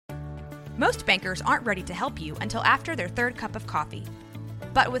Most bankers aren't ready to help you until after their third cup of coffee.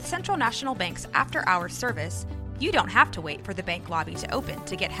 But with Central National Bank's after-hours service, you don't have to wait for the bank lobby to open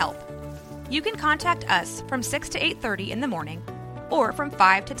to get help. You can contact us from 6 to 8:30 in the morning or from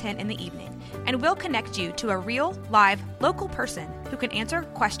 5 to 10 in the evening, and we'll connect you to a real, live, local person who can answer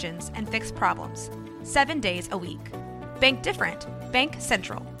questions and fix problems 7 days a week. Bank different. Bank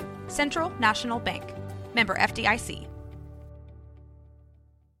Central. Central National Bank. Member FDIC.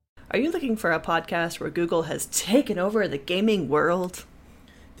 Are you looking for a podcast where Google has taken over the gaming world?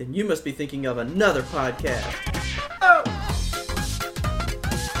 Then you must be thinking of another podcast. Oh!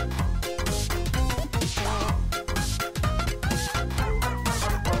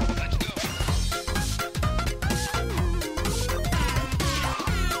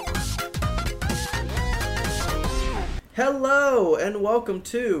 Hello, and welcome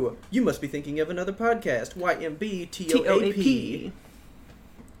to You Must Be Thinking of Another Podcast, YMBTOAP.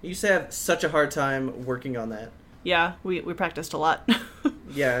 You used to have such a hard time working on that. Yeah, we practiced a lot.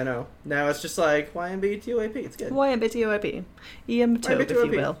 Yeah, I know. Now it's just like YMBTOAP. It's good. YMBTOAP. Yimtope, if you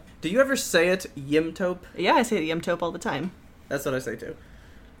will. Do you ever say it Yimtope? Yeah, I say Yimtope all the time. That's what I say too.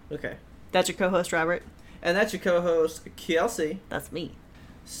 Okay. That's your co-host, Robert. And that's your co-host, Kelsey. That's me.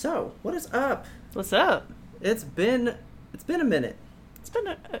 So, what is up? What's up? It's been a minute. It's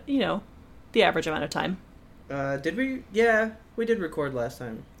been, the average amount of time. Did we? Yeah, we did record last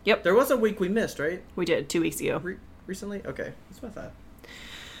time. Yep. There was a week we missed, right? We did, 2 weeks ago. Recently? Okay, that's what I thought.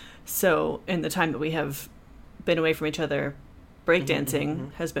 So, in the time that we have been away from each other,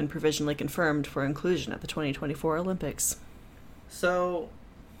 breakdancing has been provisionally confirmed for inclusion at the 2024 Olympics. So,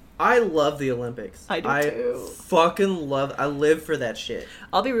 I love the Olympics. I do too. I live for that shit.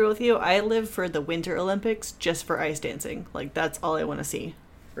 I'll be real with you, I live for the Winter Olympics just for ice dancing. Like, that's all I want to see.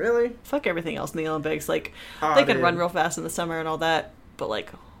 Really? Fuck everything else in the Olympics. Like, they can run real fast in the summer and all that, but,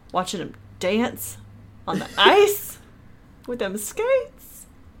 like, watching them dance on the ice with them skates.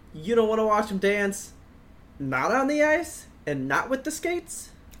 You don't want to watch them dance not on the ice and not with the skates?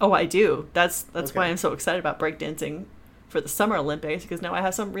 Oh, I do. That's Okay. why I'm so excited about breakdancing for the Summer Olympics, because now I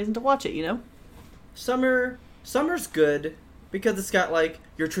have some reason to watch it, you know? Summer's good because it's got, like,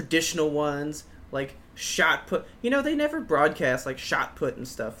 your traditional ones, like shot put. You know, they never broadcast, like, shot put and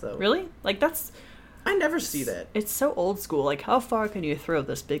stuff, though. Really? Like, that's... I never see that. It's so old school. Like, how far can you throw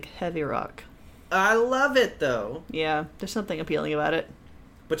this big, heavy rock? I love it, though. Yeah, there's something appealing about it.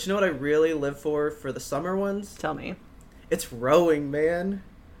 But you know what I really live for the summer ones? Tell me. It's rowing, man.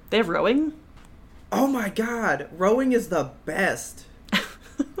 They have rowing? Oh my god, rowing is the best.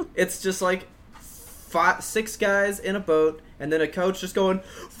 It's just like 6 guys in a boat, and then a coach just going,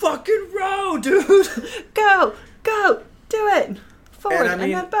 fucking row, dude! Go! Do it! Forward And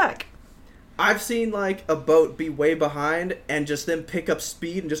and then back. I've seen, like, a boat be way behind and just then pick up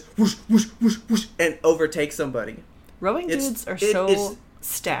speed and just whoosh, whoosh, whoosh, whoosh, and overtake somebody. Rowing dudes are so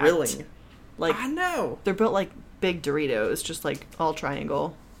stacked. Thrilling. Like, I know. they're built like big Doritos, just like all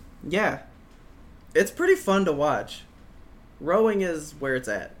triangle. Yeah. It's pretty fun to watch. Rowing is where it's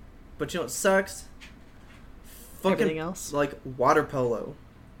at. But you know what sucks? Everything else? Like, water polo.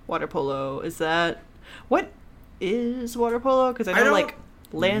 Water polo, is that... What is water polo? Because I know, like,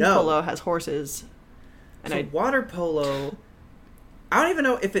 land polo has horses. And water polo... I don't even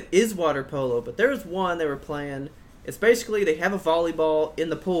know if it is water polo, but there was one they were playing. It's basically they have a volleyball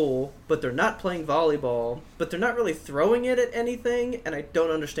in the pool, but they're not playing volleyball, but they're not really throwing it at anything, and I don't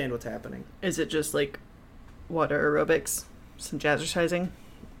understand what's happening. Is it just, like, water aerobics? Some jazzercising?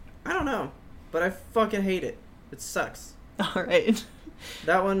 I don't know, but I fucking hate it. It sucks. All right.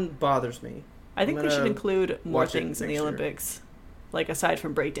 That one bothers me. I think they should include more watch it things in the next year. Olympics. Like, aside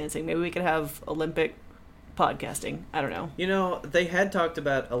from breakdancing. Maybe we could have Olympic podcasting. I don't know. You know, they had talked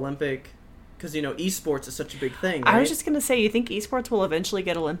about Olympic... Because, you know, esports is such a big thing, right? I was just going to say, you think esports will eventually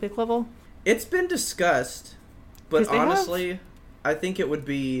get Olympic level? It's been discussed, but honestly, I think it would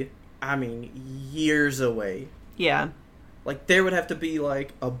be, years away. Yeah. Like, there would have to be,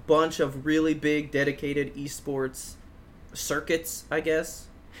 like, a bunch of really big, dedicated esports circuits, I guess.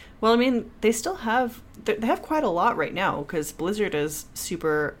 Well, I mean, they still have... They have quite a lot right now, because Blizzard is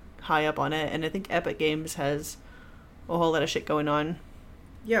super high up on it, and I think Epic Games has a whole lot of shit going on.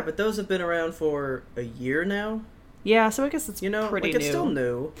 Yeah, but those have been around for a year now. Yeah, so I guess it's pretty new. It's still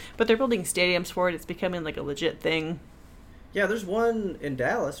new. But they're building stadiums for it. It's becoming, like, a legit thing. Yeah, there's one in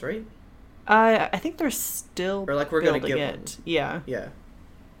Dallas, right? I think they're still or like we're building gonna get it. One. Yeah.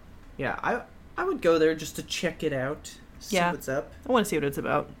 Yeah, I would go there just to check it out, see what's up. I want to see what it's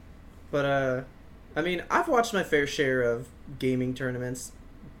about. But, I've watched my fair share of gaming tournaments.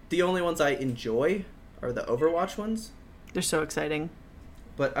 The only ones I enjoy are the Overwatch ones. They're so exciting.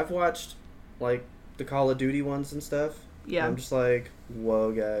 But I've watched like the Call of Duty ones and stuff. Yeah. I'm just like,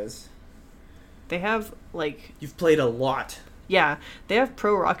 whoa, guys. They have, like... You've played a lot. Yeah. They have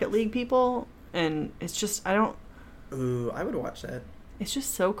pro Rocket League people, and it's just, I don't... Ooh, I would watch that. It's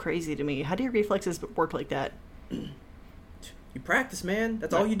just so crazy to me. How do your reflexes work like that? You practice, man.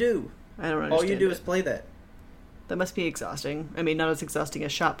 That's all you do. I don't understand. All you do is play that. That must be exhausting. I mean, not as exhausting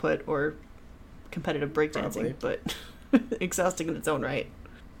as shot put or competitive breakdancing, but exhausting in its own right.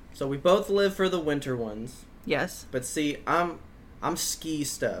 So we both live for the winter ones. Yes. But see, I'm ski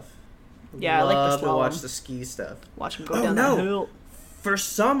stuff. Yeah, I like the Love to slalom. watch the ski stuff. Watch them go down the hill. For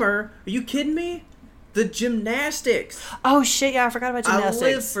summer, are you kidding me? The gymnastics. Oh shit! Yeah, I forgot about gymnastics.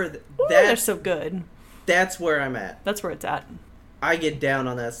 I live for that. They're so good. That's where I'm at. That's where it's at. I get down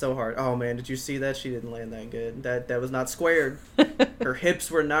on that so hard. Oh man, did you see that? She didn't land that good. That was not squared. Her hips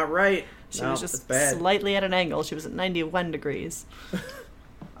were not right. She was just slightly at an angle. She was at 91 degrees.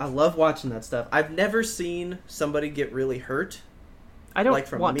 I love watching that stuff. I've never seen somebody get really hurt. I don't like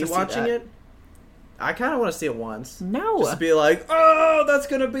from want me to see watching that. it. I kind of want to see it once. No. Just to be like, oh, that's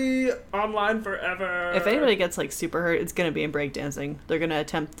going to be online forever. If anybody gets, like, super hurt, it's going to be in breakdancing. They're going to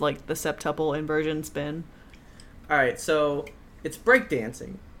attempt, like, the septuple inversion spin. Alright, so it's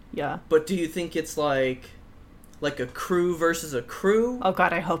breakdancing. Yeah. But do you think it's like a crew versus a crew? Oh,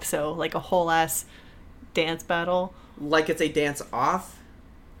 God, I hope so. Like a whole-ass dance battle. Like it's a dance-off?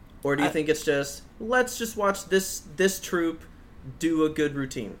 Or do you think it's just, let's just watch this troupe do a good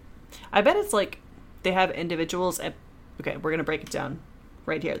routine? I bet it's like they have individuals at... Okay, we're going to break it down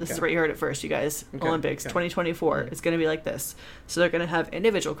right here. This is where you heard it first, you guys. Okay. Olympics 2024. Mm-hmm. It's going to be like this. So they're going to have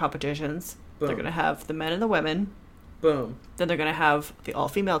individual competitions. Boom. They're going to have the men and the women. Boom. Then they're going to have the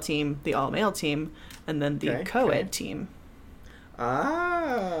all-female team, the all-male team, and then the co-ed team.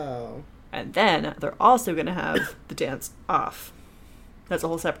 Oh. And then they're also going to have the dance-off. That's a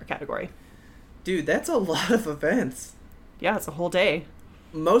whole separate category. Dude, that's a lot of events. Yeah, it's a whole day.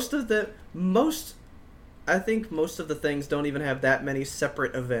 I think most of the things don't even have that many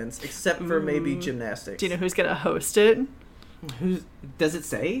separate events, except for maybe gymnastics. Do you know who's going to host it? Does it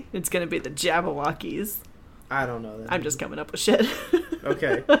say? It's going to be the Jabberwockies. I don't know that. I'm just coming up with shit.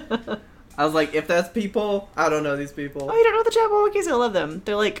 Okay. I was like, if that's people, I don't know these people. Oh, you don't know the Jabberwockies? I love them.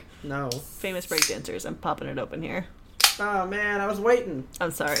 They're like famous breakdancers. I'm popping it open here. Oh, man, I was waiting.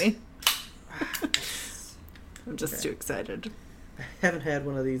 I'm sorry. I'm just too excited. I haven't had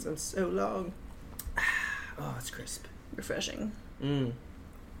one of these in so long. Oh, it's crisp. Refreshing.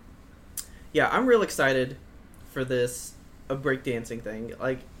 Yeah, I'm real excited for this breakdancing thing.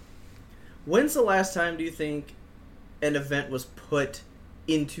 Like, when's the last time do you think an event was put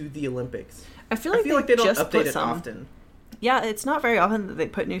into the Olympics? I feel like they don't update it often. Yeah, it's not very often that they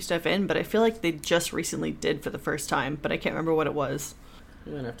put new stuff in, but I feel like they just recently did for the first time, but I can't remember what it was.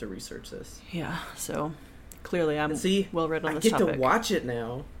 I'm going to have to research this. Yeah, so clearly I'm well read on this topic. topic. I get to watch it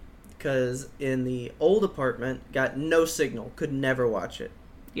now, because in the old apartment, got no signal, could never watch it.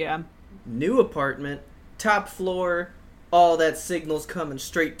 Yeah. New apartment, top floor, all that signal's coming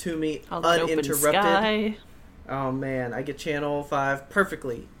straight to me, uninterrupted. Sky. Oh man, I get Channel 5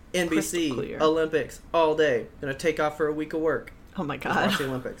 perfectly. NBC, Olympics, all day. Gonna take off for a week of work. Oh my god. Watch the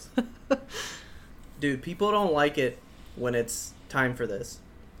Olympics. Dude, people don't like it when it's time for this.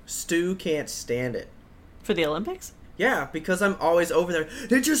 Stu can't stand it. For the Olympics? Yeah, because I'm always over there.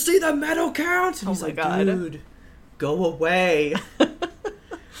 Did you see the medal count? And he's like, god. Dude, go away.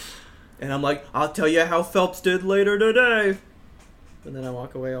 And I'm like, I'll tell you how Phelps did later today. And then I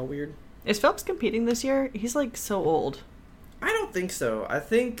walk away all weird. Is Phelps competing this year? He's like so old. I don't think so. I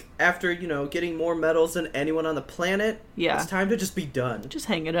think after, getting more medals than anyone on the planet, it's time to just be done. Just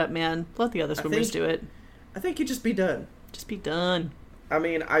hang it up, man. Let the other swimmers do it. I think you just be done. Just be done. I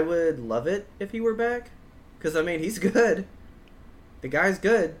mean, I would love it if he were back. Because, I mean, he's good. The guy's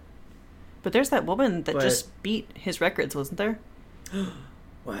good. But there's that woman that just beat his records, wasn't there?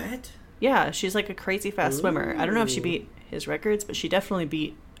 What? Yeah, she's like a crazy fast swimmer. I don't know if she beat his records, but she definitely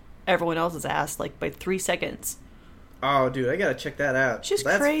beat everyone else's ass, like, by 3 seconds. Oh, dude, I gotta check that out. She's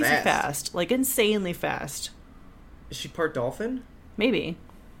crazy fast. Like, insanely fast. Is she part dolphin? Maybe.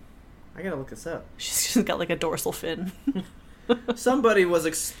 I gotta look this up. She's got, like, a dorsal fin. Somebody was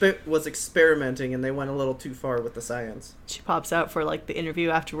experimenting, and they went a little too far with the science. She pops out for, like, the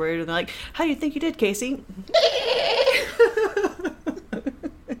interview afterward, and they're like, how do you think you did, Casey?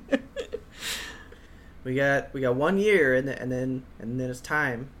 We got 1 year, and then it's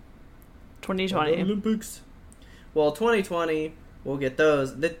time. 2020. Olympics. Well, 2020, we'll get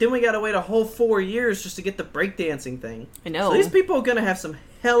those. Then we gotta wait a whole 4 years just to get the breakdancing thing. I know. So these people are gonna have some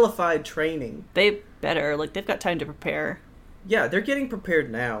hellified training. They better. Like, they've got time to prepare. Yeah, they're getting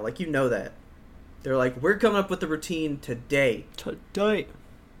prepared now. Like, you know that. They're like, we're coming up with the routine today. Today.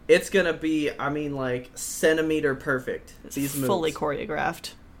 It's going to be, like, centimeter perfect. It's these moves. fully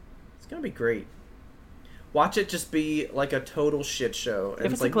choreographed. It's going to be great. Watch it just be, like, a total shit show. And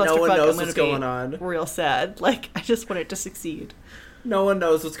if it's like, no one knows what's going on. Real sad. Like, I just want it to succeed. No one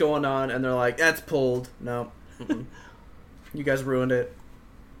knows what's going on, and they're like, that's pulled. No. You guys ruined it.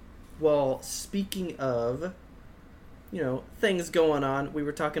 Well, speaking of... things going on. We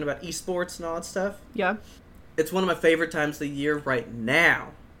were talking about esports and all that stuff. Yeah. It's one of my favorite times of the year right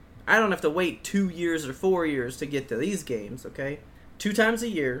now. I don't have to wait 2 years or 4 years to get to these games, okay? 2 times a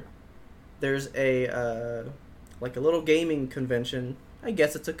year, there's a little gaming convention. I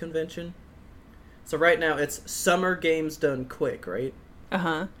guess it's a convention. So right now, it's Summer Games Done Quick, right?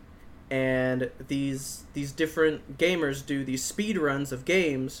 Uh-huh. And these different gamers do these speed runs of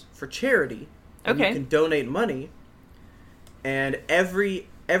games for charity. Okay. You can donate money. And every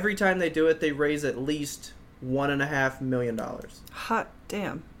time they do it, they raise at least $1.5 million. Hot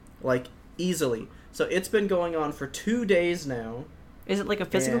damn. Like, easily. So it's been going on for 2 days now. Is it like a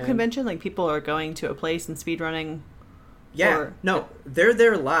physical convention? Like people are going to a place and speedrunning? Yeah. No, they're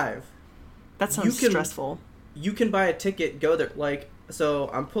there live. That sounds stressful. You can buy a ticket, go there. Like, so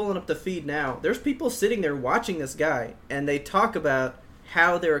I'm pulling up the feed now. There's people sitting there watching this guy, and they talk about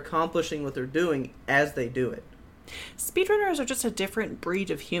how they're accomplishing what they're doing as they do it. Speedrunners are just a different breed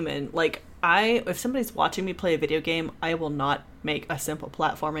of human. Like, if somebody's watching me play a video game, I will not make a simple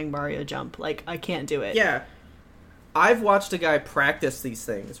platforming Mario jump. Like, I can't do it. Yeah. I've watched a guy practice these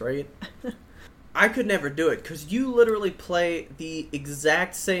things, right? I could never do it, because you literally play the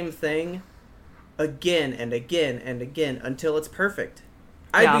exact same thing again and again and again until it's perfect.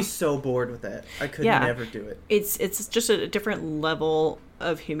 I'd be so bored with that. I could never do it. It's just a different level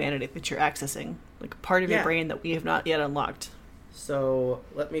of humanity that you're accessing. Like a part of your brain that we have not yet unlocked. So,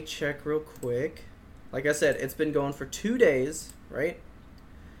 let me check real quick. Like I said, it's been going for 2 days, right?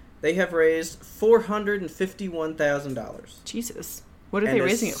 They have raised $451,000. Jesus. What are they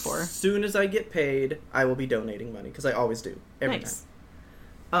raising it for? As soon as I get paid, I will be donating money, because I always do. Every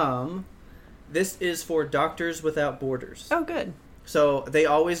time. This is for Doctors Without Borders. Oh, good. So, they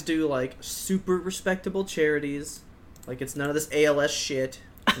always do, like, super respectable charities. Like, it's none of this ALS shit.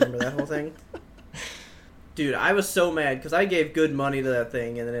 Remember that whole thing? Dude, I was so mad because I gave good money to that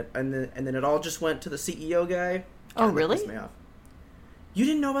thing, and then it all just went to the CEO guy. Oh, really? That pissed me off. You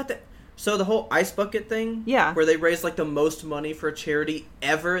didn't know about that? So the whole ice bucket thing, where they raised like the most money for a charity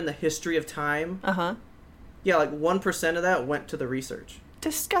ever in the history of time. Yeah, like 1% of that went to the research.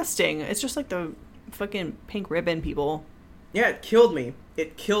 Disgusting. It's just like the fucking pink ribbon people. Yeah, it killed me.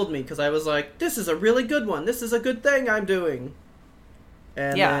 It killed me because I was like, this is a really good one. This is a good thing I'm doing.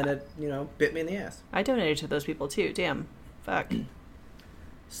 And then it, bit me in the ass. I donated to those people too. Damn. Fuck.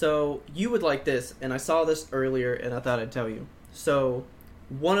 So, you would like this, and I saw this earlier, and I thought I'd tell you. So,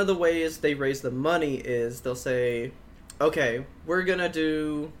 one of the ways they raise the money is they'll say, okay, we're gonna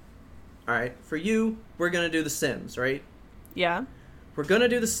do... Alright, for you, we're gonna do The Sims, right? Yeah. We're gonna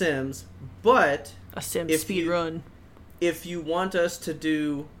do The Sims, but... A Sims speed run. If you want us to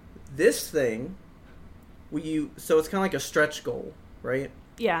do this thing, so it's kind of like a stretch goal, right?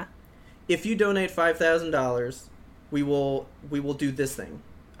 Yeah. If you donate $5,000, we will do this thing.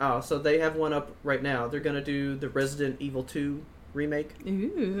 Oh, so they have one up right now. They're going to do the Resident Evil 2 remake.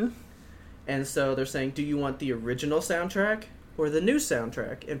 Ooh. And so they're saying, do you want the original soundtrack or the new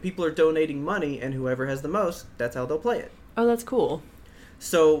soundtrack? And people are donating money, and whoever has the most, that's how they'll play it. Oh, that's cool.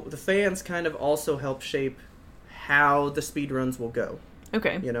 So the fans kind of also help shape how the speedruns will go.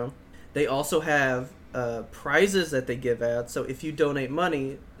 Okay. They also have prizes that they give out. So if you donate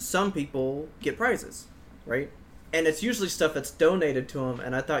money, some people get prizes, right? And it's usually stuff that's donated to them.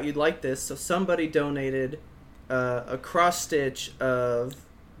 And I thought you'd like this. So somebody donated a cross-stitch of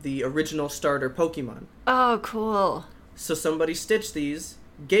the original starter Pokemon. Oh, cool. So somebody stitched these,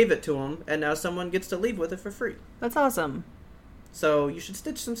 gave it to them, and now someone gets to leave with it for free. That's awesome. So you should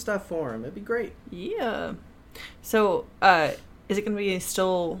stitch some stuff for them. It'd be great. Yeah. So, is it going to be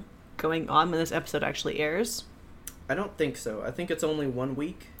still going on when this episode actually airs? I don't think so. I think it's only 1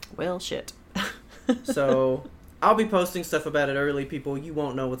 week. Well, shit. So, I'll be posting stuff about it early, people. You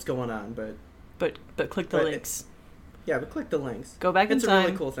won't know what's going on, but click the links. But click the links. Go back in time. It's a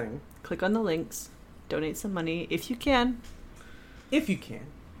really cool thing. Click on the links. Donate some money if you can. If you can.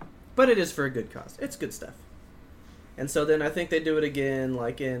 But it is for a good cause. It's good stuff. And so then I think they do it again,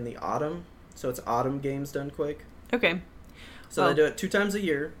 like in the autumn. So it's autumn games done quick. Okay. So they do it 2 times a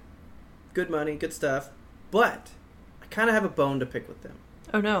year. Good money, good stuff. But I kind of have a bone to pick with them.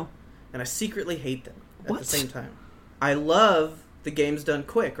 Oh, no. And I secretly hate them at the same time. I love the game's done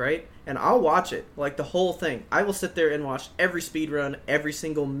quick, right? And I'll watch it, like the whole thing. I will sit there and watch every speedrun, every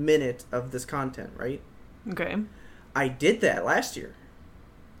single minute of this content, right? Okay. I did that last year.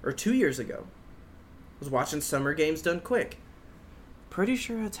 Or 2 years ago. I was watching Summer Games Done Quick. Pretty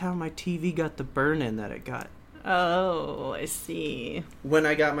sure that's how my TV got the burn-in that it got. Oh, I see. When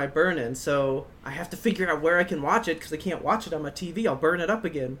I got my burn-in, so I have to figure out where I can watch it, because I can't watch it on my TV. I'll burn it up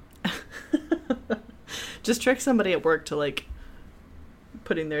again. Just trick somebody at work to, like,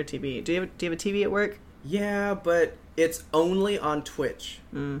 putting their TV. Do you have a TV at work? Yeah, but it's only on Twitch.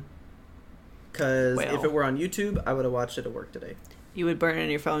 Because if it were on YouTube, I would have watched it at work today. You would burn it on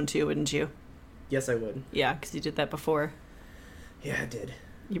your phone too, wouldn't you? Yes, I would. Yeah, because you did that before. Yeah, I did.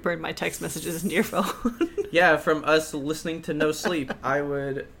 You burned my text messages into your phone. Yeah, from us listening to No Sleep, I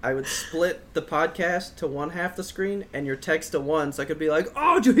would split the podcast to one half the screen and your text to one, so I could be like,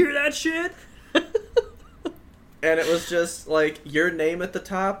 "Oh, did you hear that shit?" And it was just like your name at the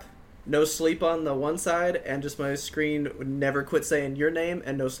top, No Sleep on the one side, and just my screen would never quit saying your name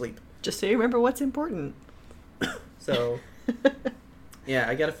and No Sleep. Just so you remember what's important. So, yeah,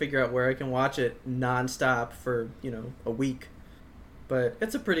 I got to figure out where I can watch it nonstop for, a week. But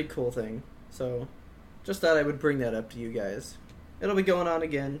it's a pretty cool thing. So, just thought I would bring that up to you guys. It'll be going on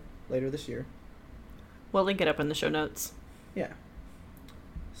again later this year. We'll link it up in the show notes. Yeah.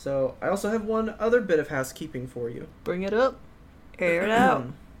 So, I also have one other bit of housekeeping for you. Bring it up. Air it out.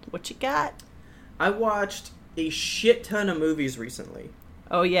 What you got? I watched a shit ton of movies recently.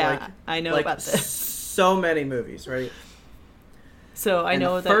 Oh, yeah. I know about this. So many movies, right? So, I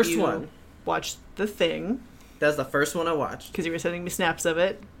know the that first you one, watched The Thing. That's the first one I watched. Because you were sending me snaps of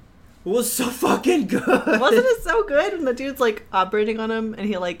it. It was so fucking good. Wasn't it so good? And the dude's, like, operating on him, and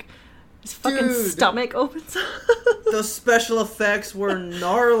he, like, his fucking stomach opens up. The special effects were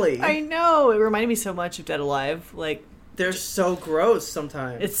gnarly. I know. It reminded me so much of Dead Alive. Like, they're so gross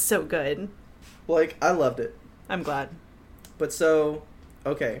sometimes. It's so good. Like, I loved it. I'm glad. But so,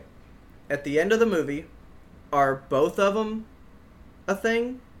 okay. At the end of the movie, are both of them a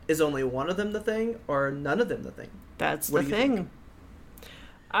thing? Is only one of them the thing? Or none of them the thing? That's the thing. Think?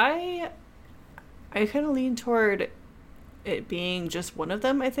 I kind of lean toward it being just one of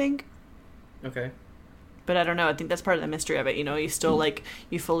them, I think. Okay. But I don't know. I think that's part of the mystery of it. You still, like,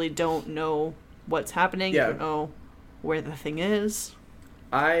 you fully don't know what's happening. Yeah. You don't know where the thing is.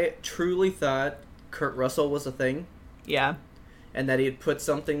 I truly thought Kurt Russell was a thing. Yeah. And that he had put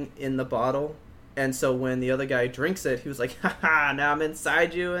something in the bottle. And so when the other guy drinks it, he was like, haha, now I'm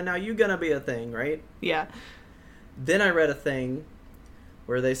inside you, and now you're gonna be a thing, right? Yeah. Then I read a thing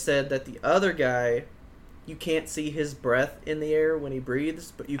where they said that the other guy, you can't see his breath in the air when he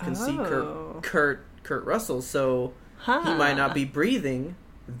breathes, but you can see Kurt Russell, so he might not be breathing,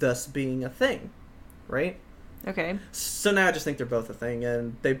 thus being a thing, right? Okay. So now I just think they're both a thing,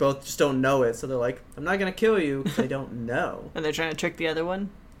 and they both just don't know it, so they're like, I'm not gonna kill you, because they don't know. And they're trying to trick the other one?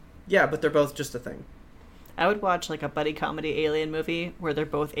 Yeah, but they're both just a thing. I would watch, like, a buddy comedy alien movie where they're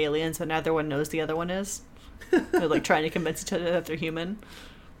both aliens, but neither one knows the other one is. They're, like, trying to convince each other that they're human.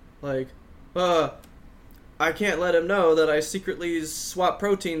 Like, I can't let him know that I secretly swap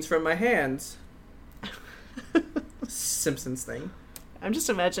proteins from my hands. Simpsons thing. I'm just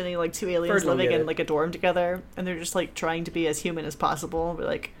imagining, like, two aliens living in, like, a dorm together, and they're just, like, trying to be as human as possible. But,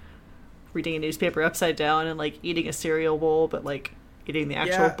 like, reading a newspaper upside down and, like, eating a cereal bowl, but, like, eating the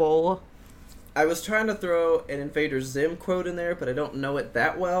actual bowl. I was trying to throw an Invader Zim quote in there, but I don't know it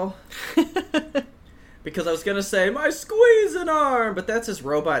that well. Because I was going to say, my squeezing arm! But that's his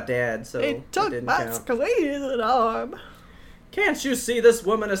robot dad, so it didn't count. Squeezing arm. Can't you see this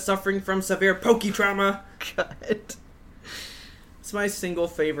woman is suffering from severe pokey trauma? God. It's my single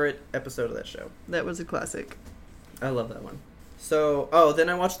favorite episode of that show. That was a classic. I love that one. So, then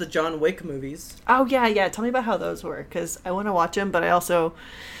I watched the John Wick movies. Oh, yeah. Tell me about how those were, because I want to watch them, but I also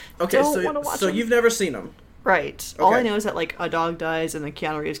don't want to watch them. So you've never seen them? Right. Okay. All I know is that, like, a dog dies and then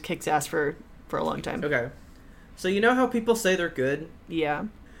Keanu Reeves kicks ass for a long time. Okay. So you know how people say they're good? Yeah.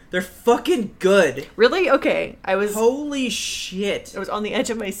 They're fucking good. Really? Okay. Holy shit. I was on the edge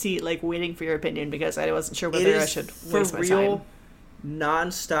of my seat, like, waiting for your opinion, because I wasn't sure whether I should waste my time. For real,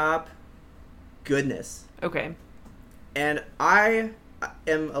 non-stop goodness. Okay. And I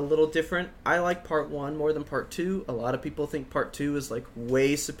am a little different. I like part 1 more than part 2. A lot of people think part 2 is, like,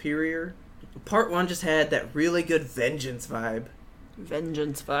 way superior. Part 1 just had that really good vengeance vibe.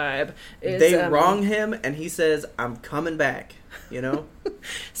 They wrong him, and he says, I'm coming back,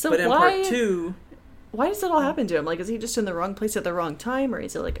 So but in part 2... Why does it all happen to him? Like, is he just in the wrong place at the wrong time, or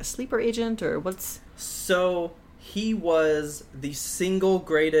is it, like, a sleeper agent, or what's... So, he was the single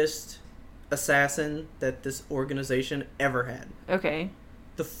greatest assassin that this organization ever had. Okay.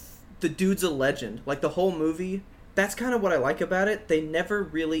 The dude's a legend. Like, the whole movie, that's kind of what I like about it. They never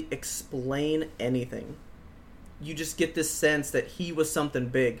really explain anything. You just get this sense that he was something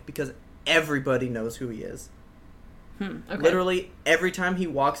big because everybody knows who he is. Okay. Literally, every time he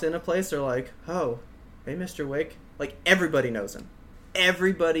walks in a place, they're like, oh, hey, Mr. Wick. Like, everybody knows him.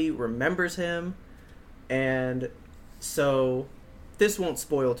 Everybody remembers him. And so, this won't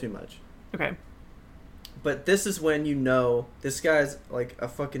spoil too much. Okay. But this is when you know this guy's, like, a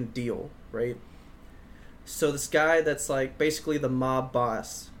fucking deal, right? So this guy that's, like, basically the mob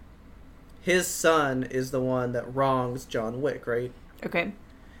boss, his son is the one that wrongs John Wick, right? Okay.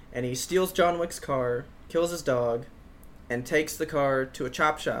 And he steals John Wick's car, kills his dog, and takes the car to a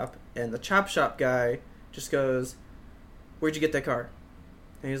chop shop. And the chop shop guy just goes, where'd you get that car?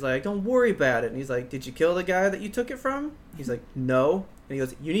 And he's like, don't worry about it. And he's like, did you kill the guy that you took it from? He's like, no. And he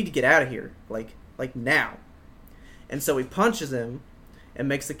goes, you need to get out of here. Like now. And so he punches him and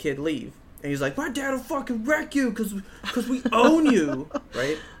makes the kid leave. And he's like, my dad will fucking wreck you because we own you.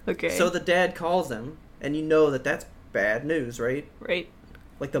 Right? Okay. So the dad calls him, and you know that that's bad news, right? Right.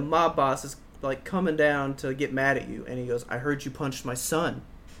 Like, the mob boss is, like, coming down to get mad at you. And he goes, I heard you punched my son.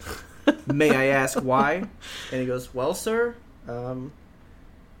 May I ask why? And he goes, well, sir,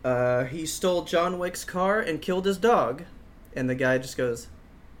 he stole John Wick's car and killed his dog. And the guy just goes,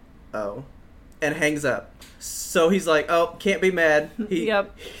 oh. And hangs up. So he's like, oh, can't be mad.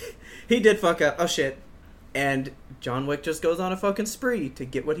 Yep. He did fuck up. Oh, shit. And John Wick just goes on a fucking spree to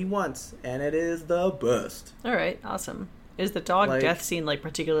get what he wants. And it is the best. All right. Awesome. Is the dog death scene, like,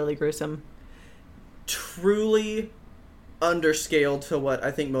 particularly gruesome? Truly underscaled to what I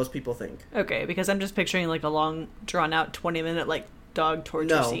think most people think. Okay, because I'm just picturing, like, a long, drawn-out 20-minute, like, dog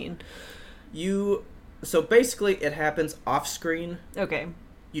torture scene. So basically, it happens off-screen. Okay.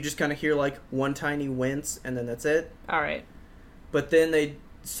 You just kind of hear, like, one tiny wince, and then that's it. All right. But then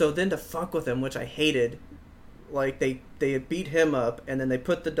then to fuck with him, which I hated, like, they beat him up, and then they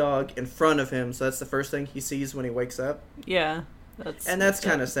put the dog in front of him, so that's the first thing he sees when he wakes up. Yeah. That's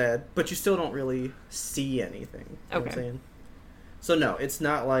kind of sad, but you still don't really see anything. You know what I'm saying? So no, it's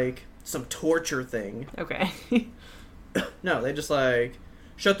not like some torture thing. Okay. No, they just, like,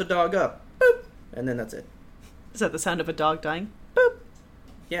 shut the dog up, boop, and then that's it. Is that the sound of a dog dying? Boop.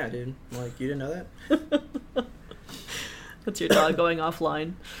 Yeah, dude. Like, you didn't know that? That's your dog going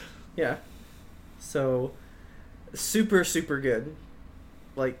offline. Yeah. So, super, super good.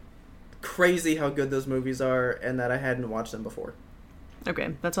 Like, crazy how good those movies are, and that I hadn't watched them before.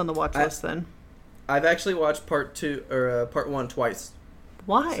 Okay, that's on the watch list then. I've actually watched part 1 twice.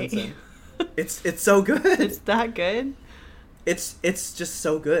 Why? It's so good. It's that good? It's just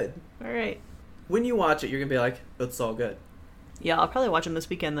so good. All right. When you watch it, you're gonna be like, it's all good. Yeah, I'll probably watch them this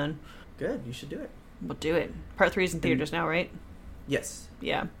weekend then. Good, you should do it. We'll do it. Part 3 is in theaters now, right? Yes.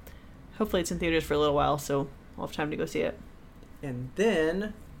 Yeah. Hopefully it's in theaters for a little while, so I'll have time to go see it. And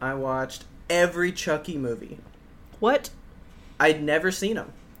then I watched every Chucky movie. What? I'd never seen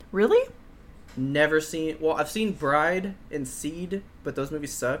them. Really? Never seen... Well, I've seen Bride and Seed, but those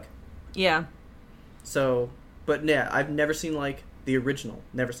movies suck. Yeah. So... But yeah, I've never seen, like, the original.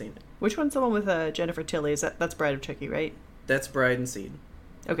 Never seen it. Which one's the one with Jennifer Tilly? That's Bride of Chucky, right? That's Bride and Seed.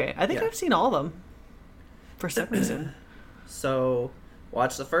 Okay, I think I've seen all of them. For some reason. So,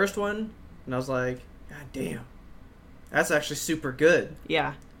 watched the first one, and I was like, God damn. That's actually super good.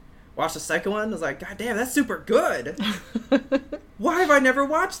 Yeah. Watched the second one, I was like, God damn, that's super good. Why have I never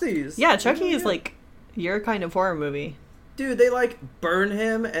watched these? Yeah, Chucky is like your kind of horror movie. Dude, they like burn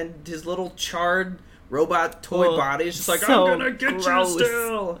him and his little charred robot toy body is just like, so I'm gonna get gross. You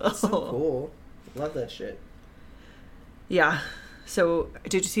still. That's so cool. Love that shit. Yeah. So,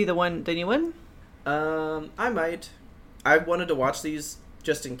 did you see the new one? I might. I wanted to watch these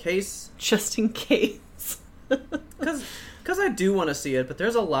just in case. Just in case. Because I do want to see it, but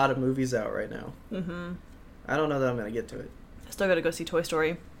there's a lot of movies out right now. Mm-hmm. I don't know that I'm going to get to it. I still got to go see Toy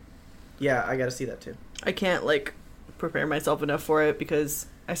Story. Yeah, I got to see that too. I can't, like, prepare myself enough for it because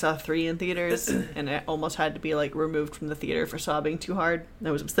I saw 3 in theaters and I almost had to be, like, removed from the theater for sobbing too hard.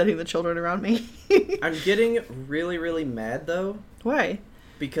 I was upsetting the children around me. I'm getting really, really mad, though. Why?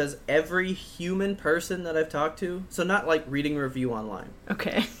 Because every human person that I've talked to, so not, like, reading a review online.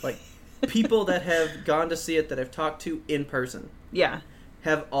 Okay. Like, people that have gone to see it that I've talked to in person. Yeah.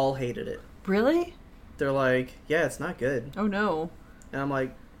 Have all hated it. Really? They're like, yeah, it's not good. Oh, no. And I'm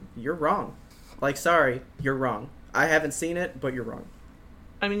like, you're wrong. Like, sorry, you're wrong. I haven't seen it, but you're wrong.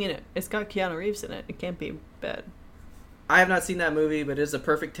 I mean, it's got Keanu Reeves in it. It can't be bad. I have not seen that movie, but it's a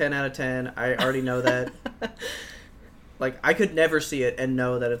perfect 10 out of 10. I already know that. Like, I could never see it and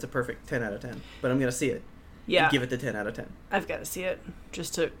know that it's a perfect 10 out of 10. But I'm going to see it. Yeah. And give it the 10 out of 10. I've got to see it.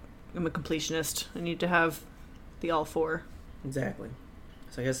 I'm a completionist. I need to have the all 4. Exactly.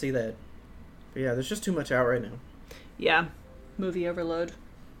 So I got to see that. But yeah, there's just too much out right now. Yeah. Movie overload.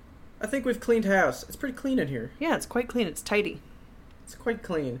 I think we've cleaned house. It's pretty clean in here. Yeah, it's quite clean. It's tidy. It's quite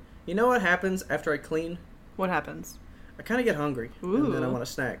clean. You know what happens after I clean? What happens? I kind of get hungry. Ooh. And then I want a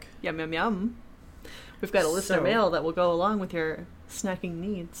snack. Yum, yum, yum. We've got a listener mail that will go along with your snacking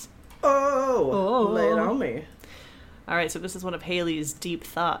needs. Oh! Lay it on me. All right, so this is one of Haley's deep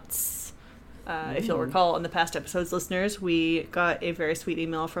thoughts. If you'll recall, in the past episodes, listeners, we got a very sweet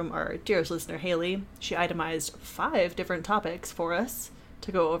email from our dearest listener, Haley. She itemized 5 different topics for us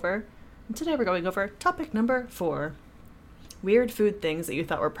to go over. And today we're going over topic number 4. Weird food things that you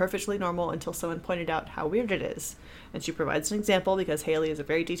thought were perfectly normal until someone pointed out how weird it is. And she provides an example because Haley is a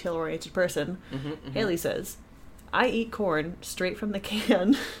very detail-oriented person. Haley says, I eat corn straight from the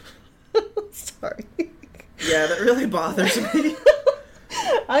can. Sorry. Yeah, that really bothers me.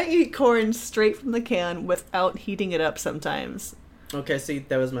 I eat corn straight from the can without heating it up sometimes. Okay, see,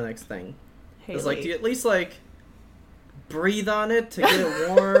 that was my next thing. Haley. I was like, do you at least, like, breathe on it to get it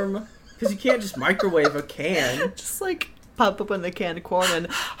warm? Because you can't just microwave a can. Just, like, pop open the can of corn and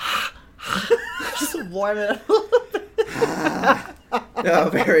just warm it up a little bit. Oh,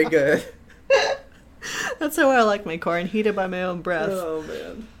 very good. That's how I like my corn, heated by my own breath. Oh,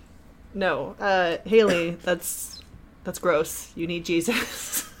 man. No, Haley, that's gross. You need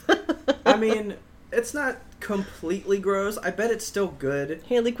Jesus. I mean, it's not completely gross. I bet it's still good.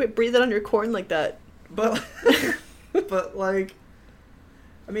 Haley, quit breathing on your corn like that. But, like,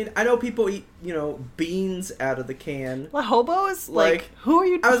 I mean, I know people eat, beans out of the can. What, hobos? Like, who are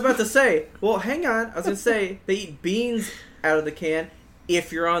you? I was about to say, well, hang on. I was going to say, they eat beans out of the can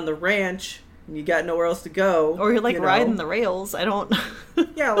if you're on the ranch and you got nowhere else to go. Or you're, like, riding the rails. I don't...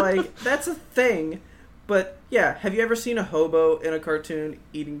 Yeah, like, that's a thing. But, yeah, have you ever seen a hobo in a cartoon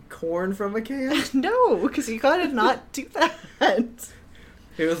eating corn from a can? No, because you gotta not do that.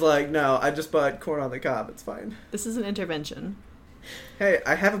 He was like, no, I just bought corn on the cob. It's fine. This is an intervention. Hey,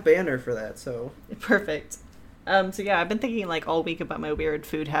 I have a banner for that, so... Perfect. So, yeah, I've been thinking, like, all week about my weird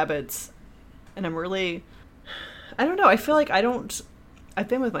food habits. And I'm really... I don't know. I feel like I've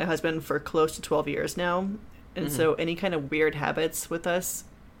been with my husband for close to 12 years now. And so any kind of weird habits with us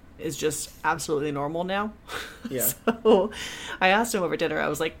is just absolutely normal now. Yeah. So I asked him over dinner, I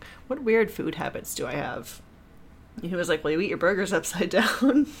was like, what weird food habits do I have? And he was like, well, you eat your burgers upside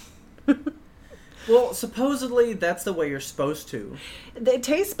down. Well, supposedly that's the way you're supposed to. They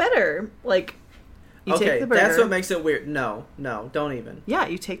taste better. Like, you take the burger. That's what makes it weird. No, don't even. Yeah,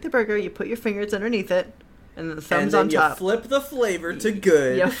 you take the burger, you put your fingers underneath it, and then the thumbs on on top. You flip the flavor to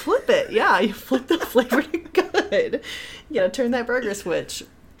good. You flip it, yeah. You flip the flavor to good. You gotta turn that burger switch.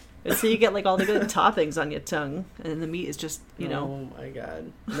 And so you get, like, all the good toppings on your tongue, and the meat is just, Oh, my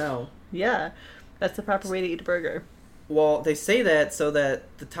God. No. Yeah, that's the proper way to eat a burger. Well, they say that so that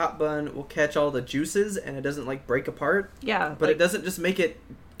the top bun will catch all the juices and it doesn't, like, break apart. Yeah. But it doesn't just make it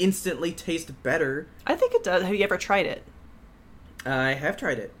instantly taste better. I think it does. Have you ever tried it? I have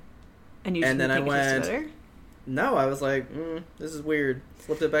tried it. And you think it tastes better? No, I was like, this is weird.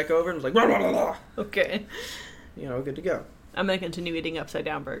 Flipped it back over and was like, blah, blah, blah, blah. Okay. Good to go. I'm going to continue eating upside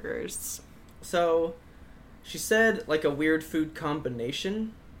down burgers. So, she said, like, a weird food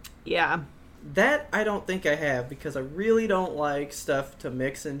combination. Yeah. That I don't think I have, because I really don't like stuff to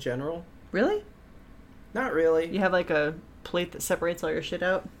mix in general. Really? Not really. You have, like, a plate that separates all your shit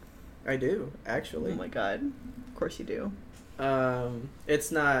out? I do, actually. Oh my god. Of course you do.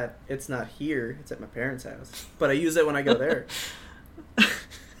 It's not here. It's at my parents' house. But I use it when I go there.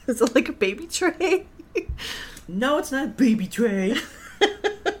 Is it like a baby tray? No, it's not a baby tray.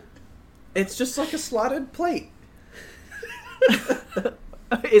 It's just like a slotted plate.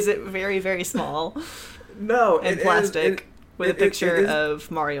 Is it very, very small? No. And plastic with a picture of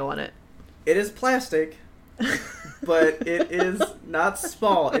Mario on it. It is plastic, but it is not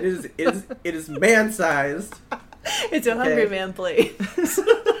small. It is man-sized. It's a Hungry Man plate.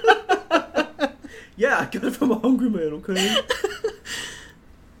 Yeah, I got it from a Hungry Man, okay?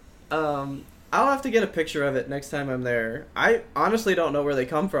 I'll have to get a picture of it next time I'm there. I honestly don't know where they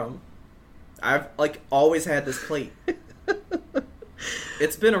come from. I've, like, always had this plate.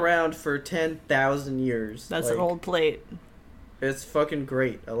 It's been around for 10,000 years. That's an old plate. It's fucking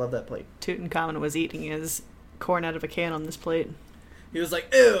great. I love that plate. Tutankhamun was eating his corn out of a can on this plate. He was like,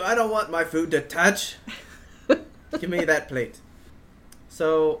 ew, I don't want my food to touch. Give me that plate.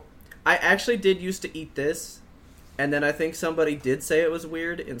 So, I actually did used to eat this, and then I think somebody did say it was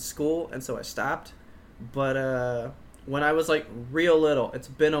weird in school, and so I stopped. But when I was like real little. It's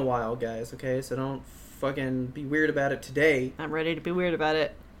been a while, guys, okay? So don't fucking be weird about it today. I'm ready to be weird about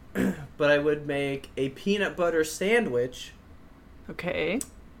it. But I would make a peanut butter sandwich. Okay.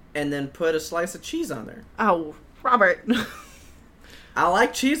 And then put a slice of cheese on there. Oh, Robert. I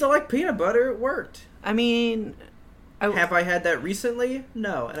like cheese. I like peanut butter. It worked. I mean... Have I had that recently?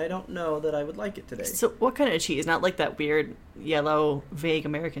 No, and I don't know that I would like it today. So what kind of cheese? Not like that weird yellow, vague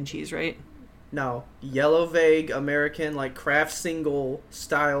American cheese, right? No. Yellow, vague, American, like Kraft single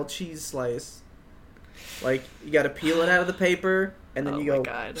style cheese slice. Like, you gotta peel it out of the paper, and then you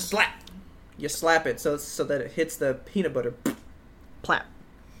go, slap! You slap it so that it hits the peanut butter. Plap.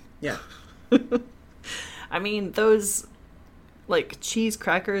 Yeah. I mean, those, like, cheese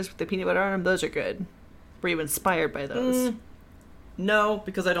crackers with the peanut butter on them, those are good. Were you inspired by those? No,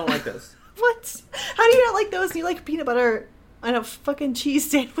 because I don't like those. What? How do you not like those and you like peanut butter on a fucking cheese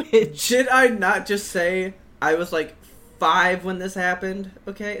sandwich? Did I not just say I was like 5 when this happened?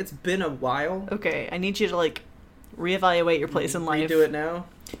 Okay, it's been a while. Okay, I need you to like reevaluate your place in life. Redo it now?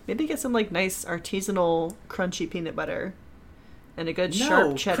 Maybe get some like nice artisanal crunchy peanut butter. And a good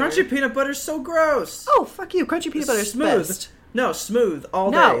sharp cheddar. Crunchy peanut butter's so gross. Oh, fuck you. Crunchy peanut butter's smooth. best. No, smooth all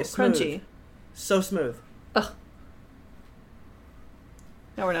day. No, smooth. crunchy. So smooth. Ugh.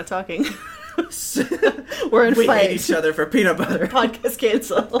 Now we're not talking. We're in we fight. hate each other for peanut butter. Podcast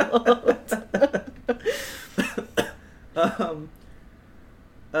canceled.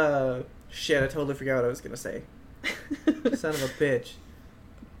 Shit, I totally forgot what I was gonna say. Son of a bitch.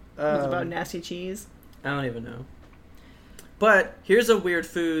 It was about nasty cheese. I don't even know. But here's a weird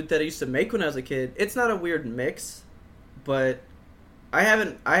food that I used to make when I was a kid. It's not a weird mix, but I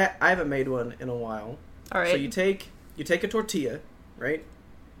haven't made one in a while. All right. So you take a tortilla, right?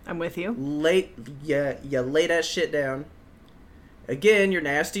 I'm with you. You lay that shit down. Again, your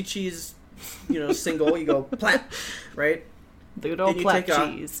nasty cheese, single. You go plat, right? The good old plat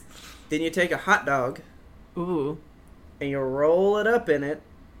cheese. Then you take a hot dog. Ooh. And you roll it up in it.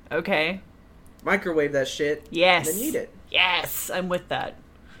 Okay. Microwave that shit. Yes. And then eat it. Yes, I'm with that.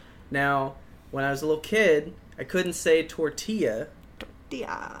 Now, when I was a little kid, I couldn't say tortilla.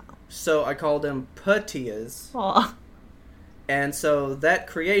 Tortilla. So I called them patillas. Aw. And so that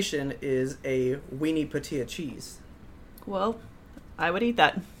creation is a weenie patilla cheese. Well, I would eat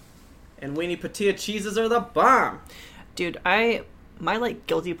that. And weenie patilla cheeses are the bomb. Dude, my like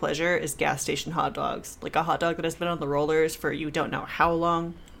guilty pleasure is gas station hot dogs. Like a hot dog that has been on the rollers for you don't know how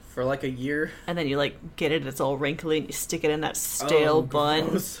long. For like a year. And then you like get it, it's all wrinkly, and you stick it in that stale bun.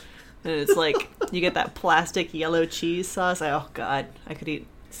 Gross. And it's like, you get that plastic yellow cheese sauce. Oh god, I could eat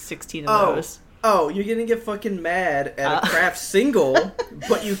 16 of those. Oh, you're gonna get fucking mad at a Kraft single,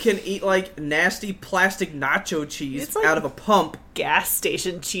 but you can eat like nasty plastic nacho cheese like out of a pump. Gas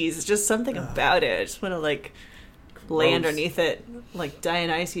station cheese. It's just something about it. I just want to like lay underneath it like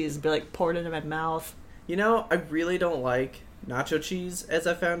Dionysus and be like poured into my mouth. I really don't like nacho cheese, as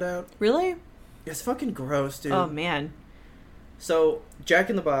I found out. Really? It's fucking gross, dude. Oh man. So Jack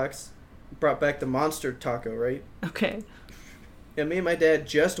in the Box brought back the monster taco, right? Okay. And me and my dad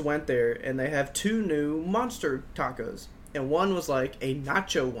just went there, and they have 2 new monster tacos. And one was like a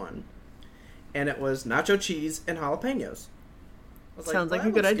nacho one. And it was nacho cheese and jalapenos. Sounds like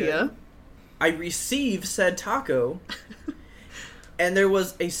a good idea. Good. I received said taco, and there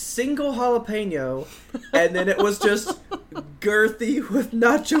was a single jalapeno, and then it was just Girthy with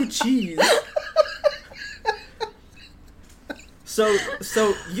nacho cheese.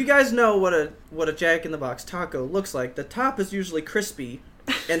 So you guys know what a Jack in the Box taco looks like. The top is usually crispy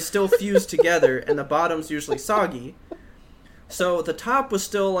and still fused together, and the bottom's usually soggy. So the top was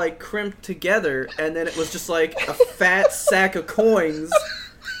still like crimped together, and then it was just like a fat sack of coins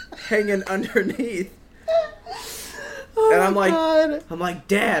hanging underneath. Oh, and I'm like,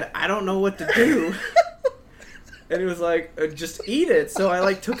 Dad, I don't know what to do. And he was like, just eat it. So I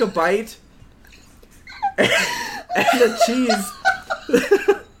like took a bite, and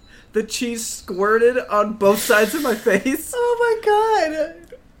the cheese squirted on both sides of my face. Oh my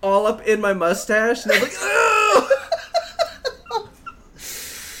god! All up in my mustache, and I was like, oh!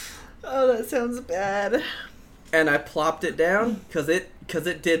 Oh, that sounds bad. And I plopped it down because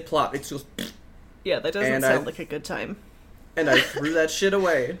it did plop. It just yeah, that doesn't sound like a good time. And I threw that shit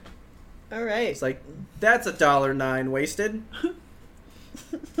away. All right. It's like, that's $1.09 wasted.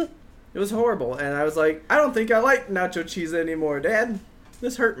 It was horrible, and I was like, I don't think I like nacho cheese anymore, Dad.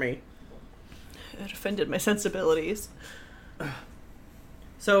 This hurt me. It offended my sensibilities.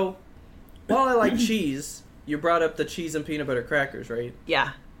 So, while I like cheese, you brought up the cheese and peanut butter crackers, right?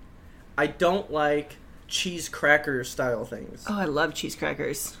 Yeah. I don't like cheese cracker style things. Oh, I love cheese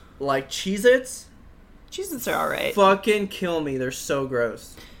crackers. Like Cheez-Its, Cheez-Its are alright. fucking kill me. They're so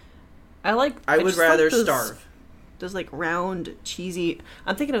gross. I would rather starve. Those like round, cheesy...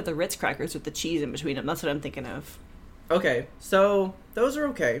 I'm thinking of the Ritz crackers with the cheese in between them. That's what I'm thinking of. Okay, so those are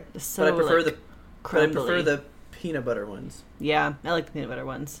okay. So, but I prefer like, but I prefer the peanut butter ones. Yeah, I like the peanut butter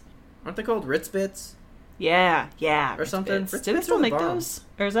ones. Aren't they called Ritz Bits? Yeah. Or something? Ritz Do they still make those?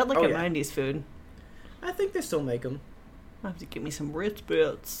 Or is that like a 90s food? I think they still make them. I'll have to get me some Ritz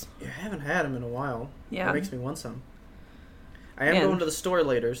Bits. Yeah, I haven't had them in a while. Yeah. It makes me want some. I am going to the store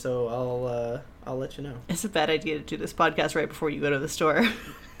later, so I'll let you know. It's a bad idea to do this podcast right before you go to the store.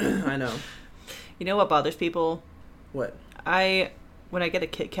 I know. You know what bothers people? What? When I get a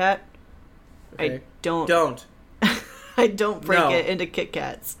Kit Kat, Okay. I don't break it into Kit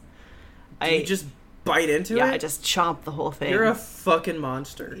Kats. You just bite into it? Yeah, I just chomp the whole thing. You're a fucking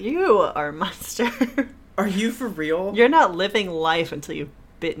monster. You are a monster. Are you for real? You're not living life until you've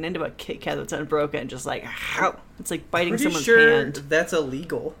bitten into a Kit Kat that's unbroken. Just like, ow. It's like biting someone's hand. That's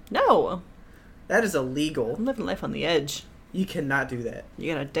illegal. No. That is illegal. I'm living life on the edge. You cannot do that.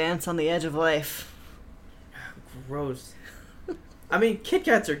 You gotta dance on the edge of life. Gross. I mean, Kit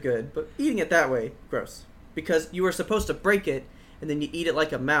Kats are good, but eating it that way, gross. Because you were supposed to break it, and then you eat it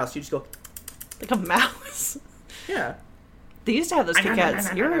like a mouse. You just go... Like a mouse? Yeah. They used to have those Kit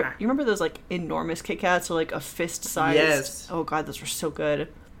Kats. You remember those, like, enormous Kit Kats, or like a fist-sized? Yes. Oh, God, those were so good.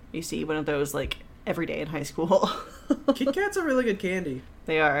 I used to eat one of those, like, every day in high school. Kit Kat's a really good candy.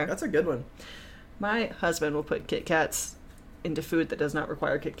 They are. That's a good one. My husband will put Kit Kats into food that does not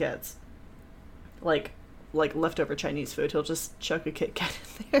require Kit Kats. Like leftover Chinese food. He'll just chuck a Kit Kat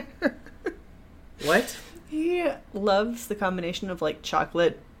in there. What? He loves the combination of, like,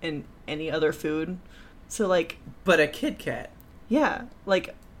 chocolate and any other food. So, like... But a Kit Kat. Yeah.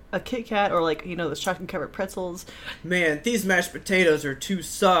 Like, a Kit Kat or, like, you know, those chocolate-covered pretzels. Man, these mashed potatoes are too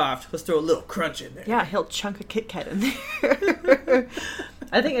soft. Let's throw a little crunch in there. Yeah, he'll chunk a Kit Kat in there.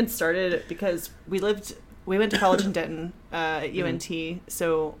 I think it started because we went to college in Denton, at UNT.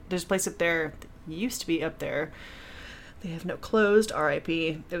 So there's a place up there that used to be up there. They have now closed,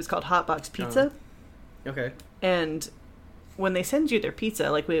 R.I.P. It was called Hot Box Pizza. Oh. Okay. And when they send you their pizza,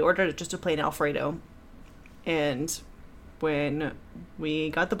 like, we ordered just a plain Alfredo. And when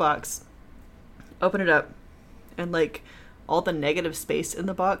we got the box, opened it up, and, like, all the negative space in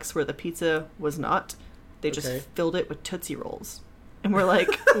the box where the pizza was not, they just filled it with Tootsie Rolls. And we're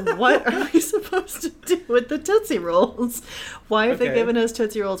like, what are we supposed to do with the Tootsie Rolls? Why have they given us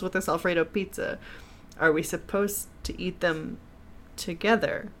Tootsie Rolls with this Alfredo pizza? Are we supposed to eat them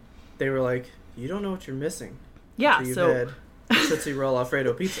together? They were like, you don't know what you're missing. Yeah, so... had Tootsie Roll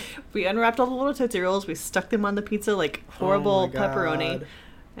Alfredo pizza. We unwrapped all the little Tootsie Rolls, we stuck them on the pizza like horrible pepperoni,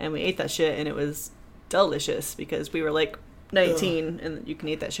 and we ate that shit, and it was delicious because we were like 19, and you can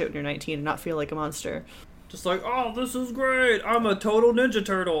eat that shit when you're 19 and not feel like a monster. Just like, oh, this is great. I'm a total Ninja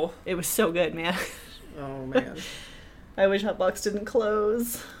Turtle. It was so good, man. Oh, man. I wish Hot Box didn't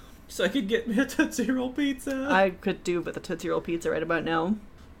close. So I could get me a Tootsie Roll pizza. I could do with a Tootsie Roll pizza right about now.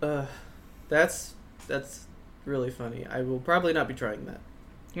 That's really funny. I will probably not be trying that.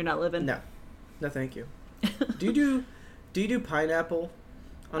 You're not living? No, thank you. Do you do pineapple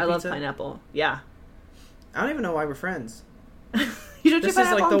on pizza? I love pineapple. Yeah. I don't even know why we're friends. You don't do pineapple on pizza? This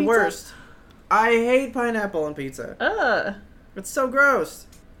is like the worst. I hate pineapple on pizza. It's so gross.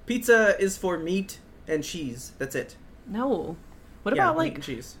 Pizza is for meat and cheese. That's it. No. What about, like... meat and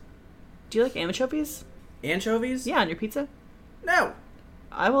cheese. Do you like anchovies? Anchovies? Yeah, on your pizza? No.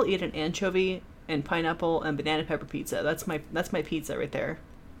 I will eat an anchovy and pineapple and banana pepper pizza. That's my pizza right there.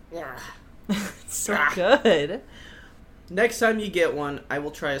 Yeah. It's so good. Next time you get one, I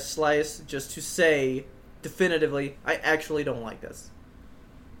will try a slice just to say definitively, I actually don't like this.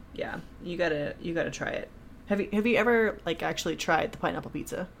 Yeah, you gotta try it. Have you ever, like, actually tried the pineapple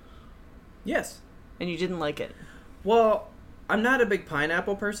pizza? Yes. And you didn't like it? Well, I'm not a big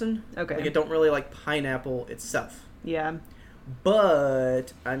pineapple person. Okay. Like, I don't really like pineapple itself. Yeah.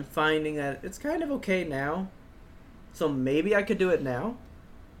 But I'm finding that it's kind of okay now. So maybe I could do it now.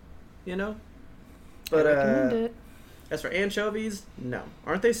 You know? But I recommend it. As for anchovies, no.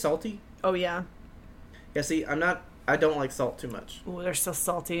 Aren't they salty? Oh, yeah. Yeah, see, I don't like salt too much. Oh, they're so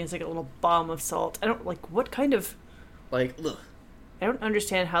salty. It's like a little bomb of salt. I don't, like, what kind of... Like, ugh. I don't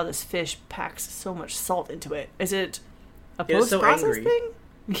understand how this fish packs so much salt into it. Is it a post-process thing?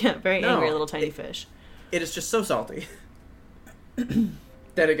 Yeah, very angry little tiny fish. It is just so salty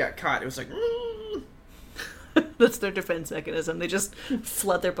that it got caught. It was like... That's their defense mechanism. They just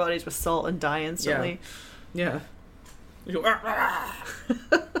flood their bodies with salt and die instantly. Yeah. You go,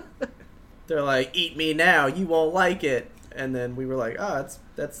 they're like, eat me now, you won't like it. And then we were like,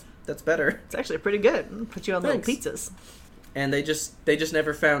 that's That's better. It's actually pretty good. Put you on Thanks. little pizzas. And they just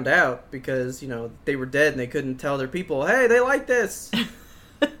never found out because, they were dead and they couldn't tell their people, hey, they like this.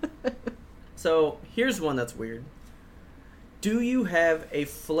 So, here's one that's weird. Do you have a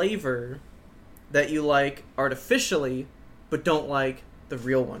flavor that you like artificially but don't like the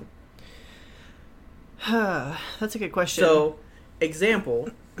real one? That's a good question. So, example,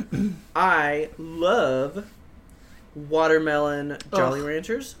 I love watermelon Jolly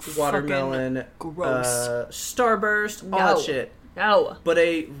Ranchers, watermelon Starburst, all that shit. No. But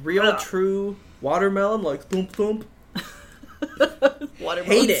a real true watermelon, like thump thump. Watermelon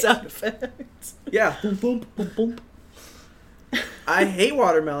hate it. sound effects. Yeah, thump thump thump thump. I hate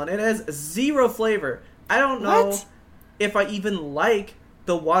watermelon. It has zero flavor. I don't know if I even like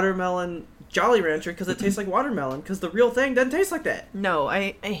the watermelon Jolly Rancher because it tastes like watermelon, because the real thing doesn't taste like that. No,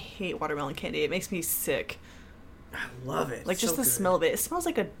 I hate watermelon candy. It makes me sick. I love it. Like, just the smell of it. It smells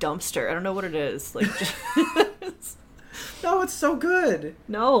like a dumpster. I don't know what it is. Like, no, it's so good.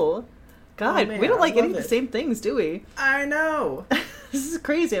 No. God, man, we don't like any of it. the same things, do we? I know. This is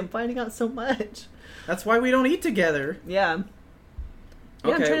crazy. I'm finding out so much. That's why we don't eat together. Yeah.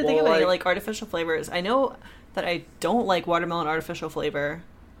 Yeah, I'm trying to think of any, like, artificial flavors. I know that I don't like watermelon artificial flavor.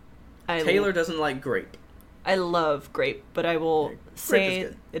 Taylor doesn't like grape. I love grape, but I will say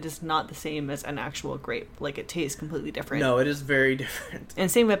is it is not the same as an actual grape. Like, it tastes completely different. No, it is very different.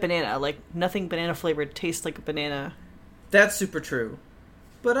 And same with banana. Like, nothing banana flavored tastes like a banana. That's super true.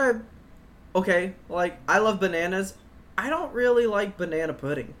 But I love bananas. I don't really like banana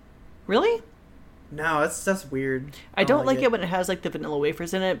pudding. Really? No, that's weird. I don't like it when it has, like, the vanilla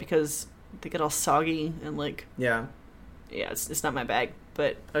wafers in it because they get all soggy and, like... Yeah. Yeah, it's not my bag,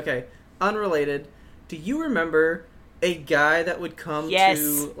 but... Okay, unrelated. Do you remember a guy that would come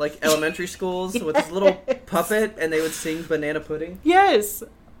to, like, elementary schools with his little puppet and they would sing Banana Pudding? Yes!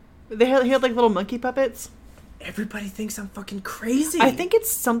 He had, like, little monkey puppets. Everybody thinks I'm fucking crazy. I think it's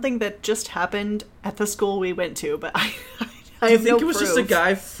something that just happened at the school we went to, but I I have think no it was proof. just a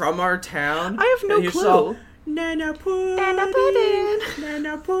guy from our town. I have no clue. Saw, Nana pudding. Nana pudding.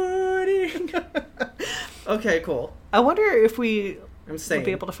 Nana pudding. Okay, cool. I wonder if we I'm would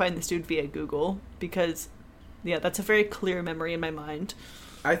be able to find this dude via Google, because, yeah, that's a very clear memory in my mind.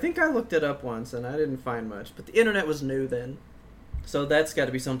 I think I looked it up once and I didn't find much, but the internet was new then. So that's got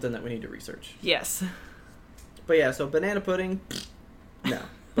to be something that we need to research. Yes. But yeah, so banana pudding, no.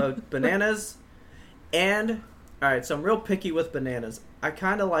 But bananas, and, alright, so I'm real picky with bananas. I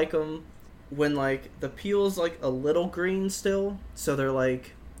kind of like them when, like, the peel's, like, a little green still, so they're,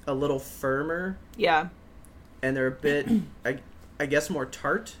 like, a little firmer. Yeah. And they're a bit, I guess, more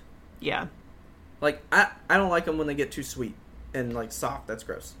tart. Yeah. Like, I don't like them when they get too sweet and, like, soft. That's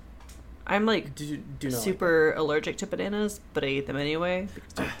gross. I'm, like, do not super allergic to bananas, but I eat them anyway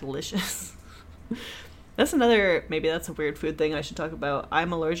because they're delicious. That's maybe that's a weird food thing I should talk about.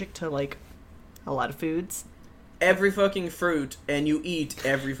 I'm allergic to, like, a lot of foods. Every fucking fruit, and you eat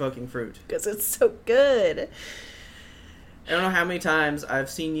every fucking fruit. Because it's so good. I don't know how many times I've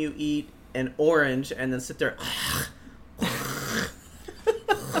seen you eat an orange and then sit there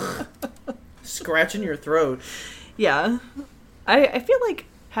scratching your throat. Yeah. I feel like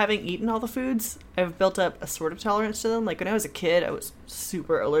having eaten all the foods, I've built up a sort of tolerance to them. Like, when I was a kid, I was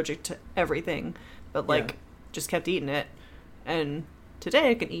super allergic to everything. But, like, just kept eating it. And today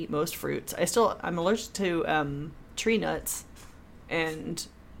I can eat most fruits. I'm allergic to tree nuts. And,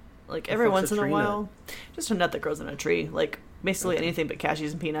 like, every once in a while, just a nut that grows on a tree. Like, basically anything but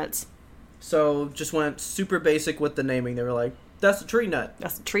cashews and peanuts. So, just went super basic with the naming. They were like, that's a tree nut.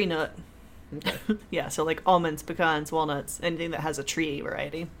 That's a tree nut. Okay. Yeah, so, like, almonds, pecans, walnuts, anything that has a tree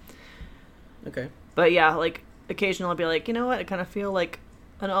variety. Okay. But, yeah, like, occasionally I'll be like, you know what, I kind of feel like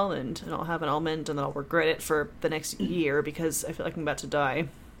an almond, and I'll have an almond, and then I'll regret it for the next year because I feel like I'm about to die.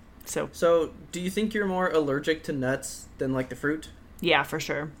 So, do you think you're more allergic to nuts than, like, the fruit? Yeah, for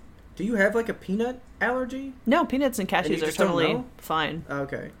sure. Do you have, like, a peanut allergy? No, peanuts and cashews are totally fine.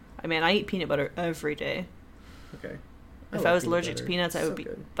 Okay. I mean, I eat peanut butter every day. Okay. If I was allergic to peanuts, I would be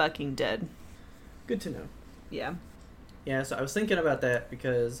fucking dead. Good to know. Yeah. Yeah, so I was thinking about that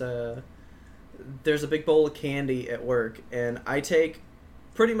because there's a big bowl of candy at work, and I take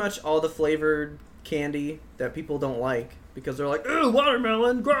pretty much all the flavored candy that people don't like because they're like, "Ooh,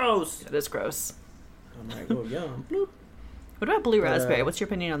 watermelon, gross!" That is gross. I'm like, "Oh, yum." Bloop. What about blue raspberry? What's your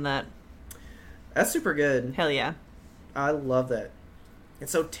opinion on that? That's super good. Hell yeah. I love that.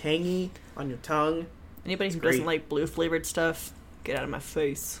 It's so tangy on your tongue. Anybody who doesn't like blue flavored stuff, get out of my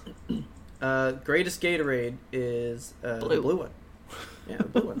face. Greatest Gatorade is the blue one. Yeah, the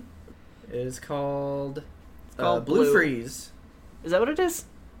blue one. It is called Blue Freeze. Is that what it is?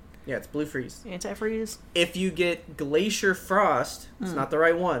 Yeah, it's blue freeze. Antifreeze. If you get glacier frost, it's not the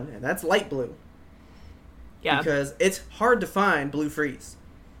right one, and that's light blue. Yeah. Because it's hard to find blue freeze.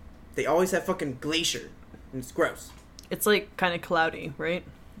 They always have fucking glacier, and it's gross. It's like kind of cloudy, right?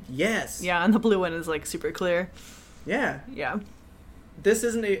 Yes. Yeah, and the blue one is like super clear. Yeah. Yeah. This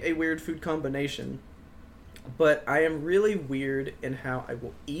isn't a weird food combination, but I am really weird in how I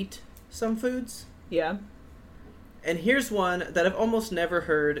will eat some foods. Yeah. And here's one that I've almost never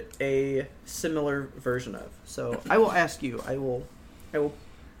heard a similar version of. So I will ask you. I will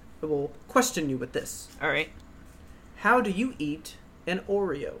question you with this. All right. How do you eat an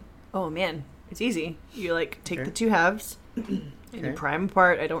Oreo? Oh man, it's easy. You like take the two halves and you pry them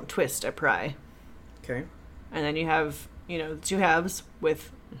apart. I don't twist. I pry. Okay. And then you have the two halves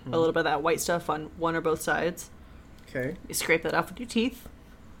with a little bit of that white stuff on one or both sides. Okay. You scrape that off with your teeth.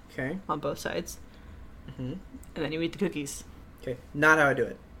 Okay. On both sides. Mm-hmm. And then you eat the cookies. Okay. Not how I do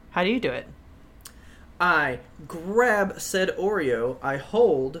it. How do you do it? I grab said Oreo. I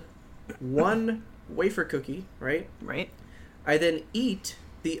hold one wafer cookie, right? Right. I then eat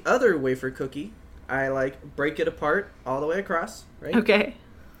the other wafer cookie. I break it apart all the way across, right? Okay.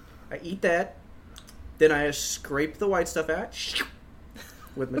 I eat that. Then I scrape the white stuff out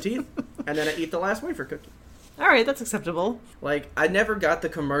with my teeth. And then I eat the last wafer cookie. All right, that's acceptable. I never got the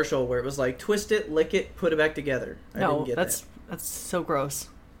commercial where it was twist it, lick it, put it back together. I didn't get that's so gross.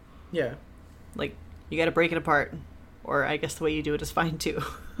 Yeah. You got to break it apart. Or I guess the way you do it is fine too.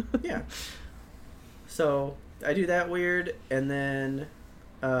 Yeah. So I do that weird, and then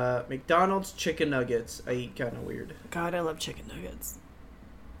McDonald's chicken nuggets I eat kind of weird. God, I love chicken nuggets.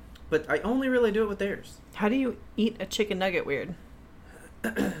 But I only really do it with theirs. How do you eat a chicken nugget weird?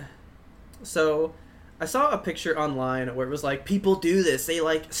 So I saw a picture online where it was people do this. They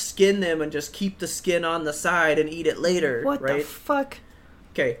skin them and just keep the skin on the side and eat it later. What right? the fuck?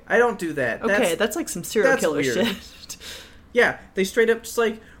 Okay, I don't do that. Okay, that's like some serial killer weird. shit. Yeah, they straight up just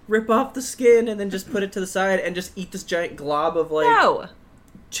rip off the skin and then just put it to the side and just eat this giant glob of No.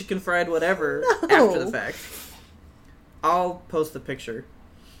 chicken fried whatever No. after the fact. I'll post the picture.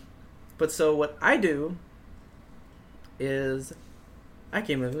 But so what I do is I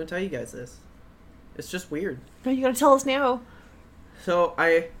can't even tell you guys this. It's just weird. No, you gotta tell us now. So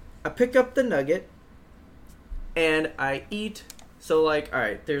I pick up the nugget and I eat. So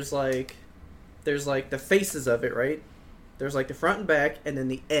alright, there's the faces of it, right? There's the front and back and then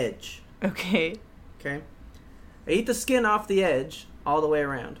the edge. Okay. Okay. I eat the skin off the edge all the way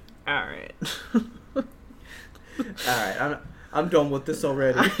around. Alright. Alright, I'm done with this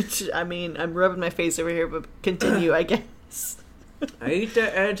already. I mean, I'm rubbing my face over here, but continue, I guess. I eat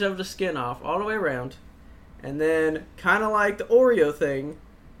the edge of the skin off all the way around. And then, kind of like the Oreo thing,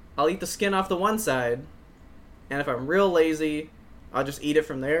 I'll eat the skin off the one side. And if I'm real lazy, I'll just eat it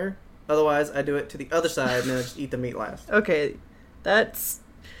from there. Otherwise, I do it to the other side and then I just eat the meat last. Okay, that's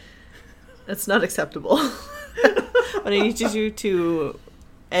not acceptable. I need you to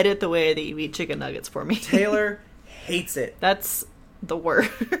edit the way that you eat chicken nuggets for me. Taylor hates it. That's the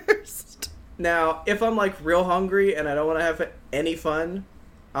worst. Now, if I'm real hungry and I don't want to have any fun,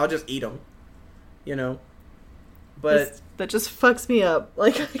 I'll just eat them. But that just fucks me up.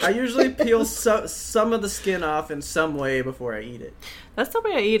 I usually peel some of the skin off in some way before I eat it. That's the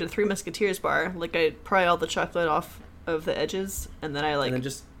way I eat a Three Musketeers bar. I pry all the chocolate off of the edges, and then and then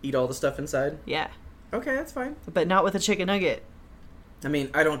just eat all the stuff inside? Yeah. Okay, that's fine. But not with a chicken nugget. I mean,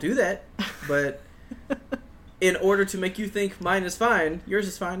 I don't do that, but in order to make you think mine is fine, yours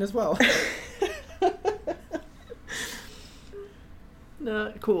is fine as well.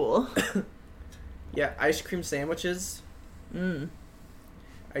 Not cool. Yeah, ice cream sandwiches. Mm.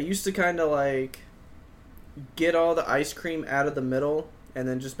 I used to kind of get all the ice cream out of the middle and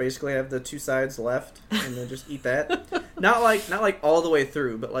then just basically have the two sides left and then just eat that. not all the way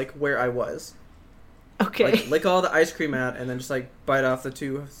through, but where I was. Okay. Lick all the ice cream out and then just bite off the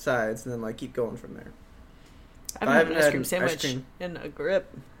two sides and then keep going from there. I haven't had an ice cream sandwich in a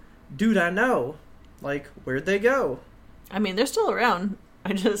grip. Dude, I know. Where'd they go? I mean, they're still around.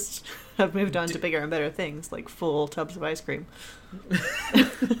 I just have moved on to bigger and better things, like full tubs of ice cream.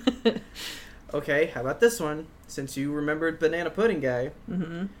 Okay, how about this one? Since you remembered Banana Pudding Guy,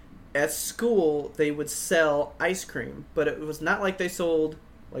 mm-hmm. At school they would sell ice cream, but it was not like they sold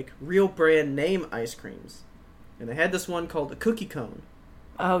real brand name ice creams. And they had this one called the cookie cone.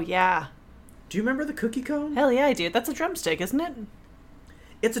 Oh, yeah. Do you remember the cookie cone? Hell yeah, I do. That's a drumstick, isn't it?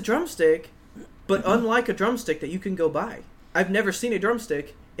 It's a drumstick, but unlike a drumstick that you can go buy. I've never seen a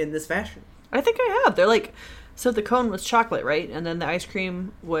drumstick in this fashion. I think I have. They're so the cone was chocolate, right? And then the ice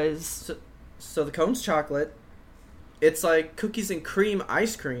cream was... So the cone's chocolate, It's like cookies and cream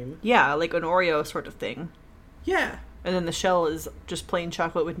ice cream. Yeah, like an Oreo sort of thing. Yeah. And then the shell is just plain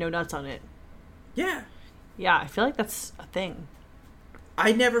chocolate with no nuts on it. Yeah. Yeah, I feel like that's a thing.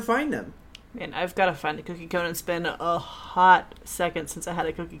 I never find them. Man, I've got to find a cookie cone. It's been a hot second since I had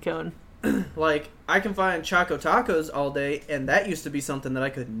a cookie cone. Like, I can find Choco Tacos all day, and that used to be something that I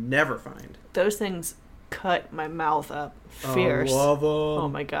could never find. Those things cut my mouth up fierce. I love them. Oh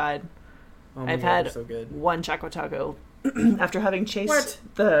my god. Oh my I've God, had they're so good. one Choco Taco after having chased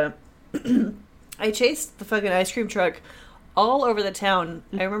I chased the fucking ice cream truck all over the town.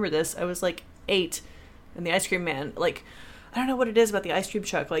 I remember this. I was like 8, and the ice cream man, like, I don't know what it is about the ice cream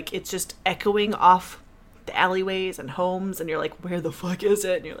truck. Like, it's just echoing off the alleyways and homes, and you're like, where the fuck is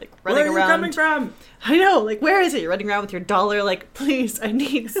it? And you're like running around. Where are you coming from? I know, like, where is it? You're running around with your dollar, like, please, I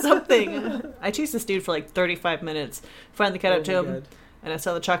need something. I chased this dude for like 35 minutes. Finally got up to him, God. and I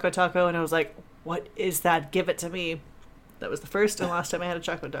saw the Choco Taco, and I was like, what is that? Give it to me. That was the first and last time I had a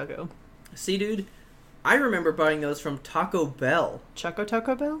Choco Taco. See, dude, I remember buying those from Taco Bell. Choco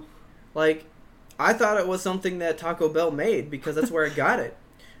Taco Bell? Like, I thought it was something that Taco Bell made because that's where I got it.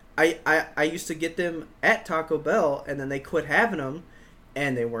 I used to get them at Taco Bell, and then they quit having them,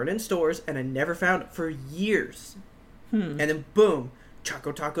 and they weren't in stores, and I never found it for years. And then, boom,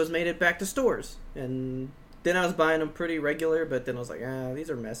 Choco Tacos made it back to stores. And then I was buying them pretty regular, but then I was like, these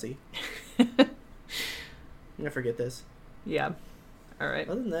are messy. I forget this. Yeah. All right.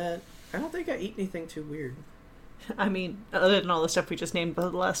 Other than that, I don't think I eat anything too weird. I mean, other than all the stuff we just named for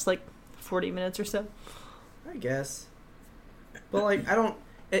the last, like, 40 minutes or so. I guess. But, like, I don't...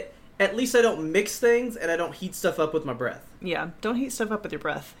 At least I don't mix things, and I don't heat stuff up with my breath. Yeah, don't heat stuff up with your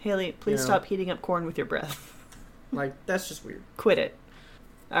breath. Haley, please stop heating up corn with your breath. Like, that's just weird. Quit it.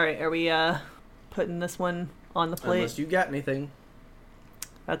 All right, are we putting this one on the plate? Unless you got anything.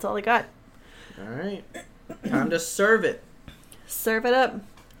 That's all I got. All right. Time to serve it. Serve it up.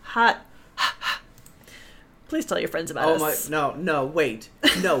 Hot. Please tell your friends about us. No, wait.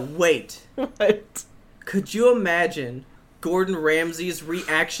 No, wait. What? Could you imagine Gordon Ramsay's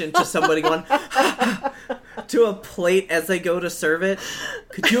reaction to somebody going to a plate as they go to serve it?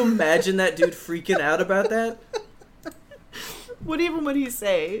 Could you imagine that dude freaking out about that? What even would he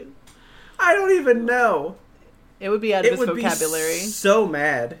say? I don't even know. It would be out of his vocabulary. Be so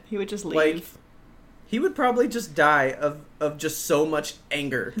mad. He would just leave. Like, he would probably just die of just so much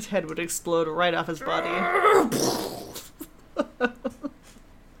anger. His head would explode right off his body.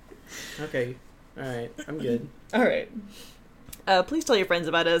 Okay. All right. I'm good. All right. Please tell your friends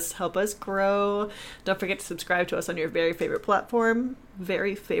about us. Help us grow. Don't forget to subscribe to us on your very favorite platform.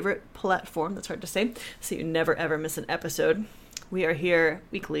 Very favorite platform. That's hard to say. So you never, ever miss an episode. We are here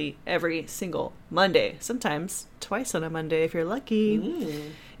weekly, every single Monday. Sometimes twice on a Monday if you're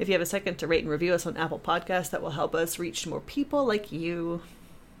lucky. If you have a second to rate and review us on Apple Podcasts, that will help us reach more people like you.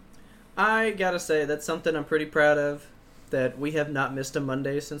 I gotta say, that's something I'm pretty proud of, that we have not missed a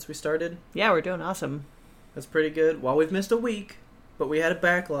Monday since we started. Yeah, we're doing awesome. That's pretty good. Well, we've missed a week, but we had a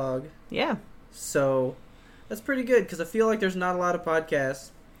backlog. Yeah. So, that's pretty good, because I feel like there's not a lot of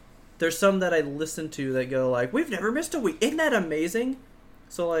podcasts. There's some that I listen to that go like, we've never missed a week. Isn't that amazing?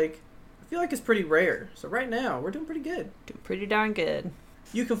 So, like, I feel like it's pretty rare. So right now, we're doing pretty good. Doing pretty darn good.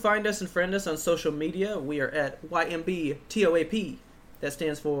 You can find us and friend us on social media. We are at YMBTOAP. That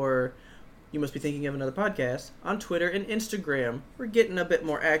stands for You Must Be Thinking of Another Podcast. On Twitter and Instagram. We're getting a bit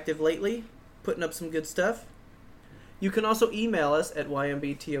more active lately. Putting up some good stuff. You can also email us at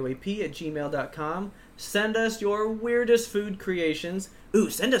ymbtoap@gmail.com. Send us your weirdest food creations. Ooh,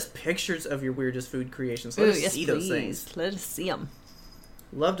 send us pictures of your weirdest food creations. Let us see those things. Let us see them.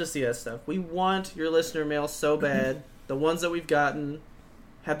 Love to see that stuff. We want your listener mail so bad. The ones that we've gotten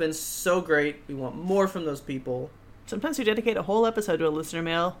have been so great. We want more from those people. Sometimes we dedicate a whole episode to a listener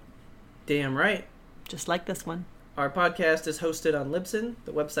mail. Damn right. Just like this one. Our podcast is hosted on Libsyn.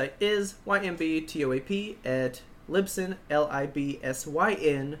 The website is YMBTOAP at Libsyn,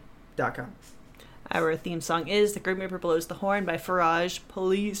 LIBSYN.com. Our theme song is The Grim Reaper Blows the Horn by Faraj.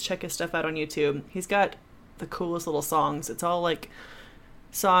 Please check his stuff out on YouTube. He's got the coolest little songs. It's all like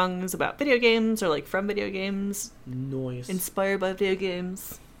songs about video games or like from video games. Nice. Inspired by video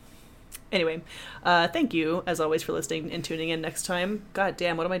games. Anyway, thank you, as always, for listening and tuning in next time. God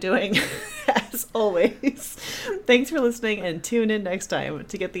damn, what am I doing? As always. Thanks for listening, and tune in next time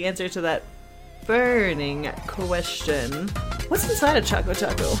to get the answer to that burning question. What's inside a Choco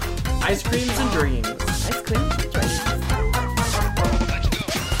Taco? Ice creams and dreams. Ice cream and dreams.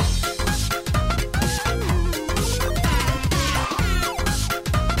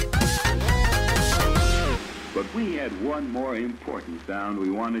 But we had one more important sound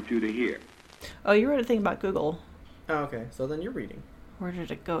we wanted you to hear. Oh, you wrote a thing about Google. Oh, okay. So then you're reading. Where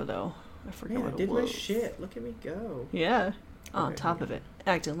did it go, though? I forget Man, what I it did was. my shit. Look at me go. Yeah. On Okay, top of it,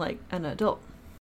 acting like an adult.